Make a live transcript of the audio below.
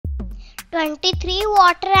23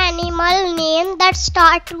 water animal name that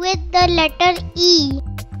start with the letter E.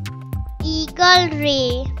 Eagle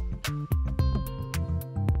ray,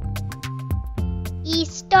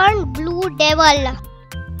 eastern blue devil,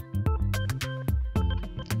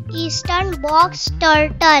 eastern box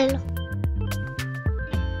turtle,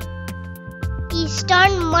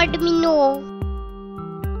 eastern mudminnow,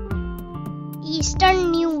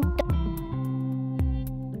 eastern newt,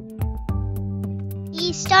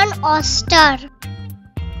 eastern oyster,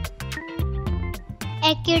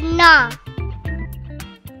 echidna,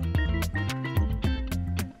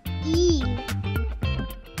 eel,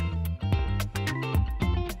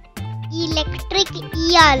 electric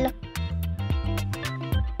eel,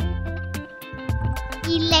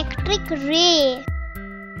 electric ray,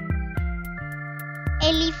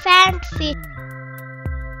 elephant fish,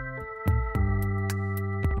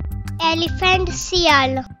 elephant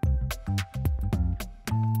seal,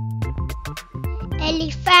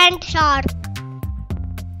 elephant shark,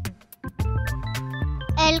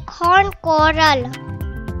 Elkhorn coral,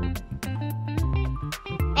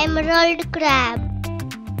 emerald crab,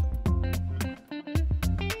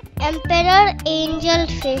 emperor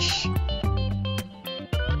angelfish,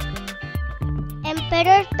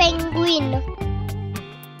 emperor penguin,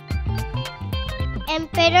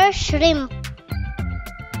 emperor shrimp,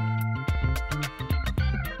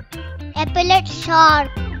 Epaulette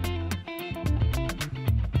shark,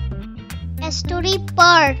 Estuary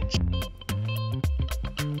perch,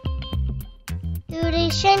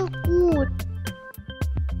 Eurasian Coot,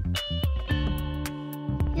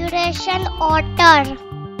 Eurasian otter,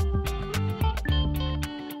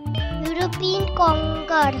 European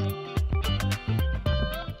Conger.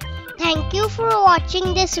 Thank you for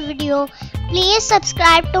watching this video. Please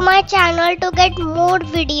subscribe to my channel to get more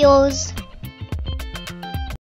videos.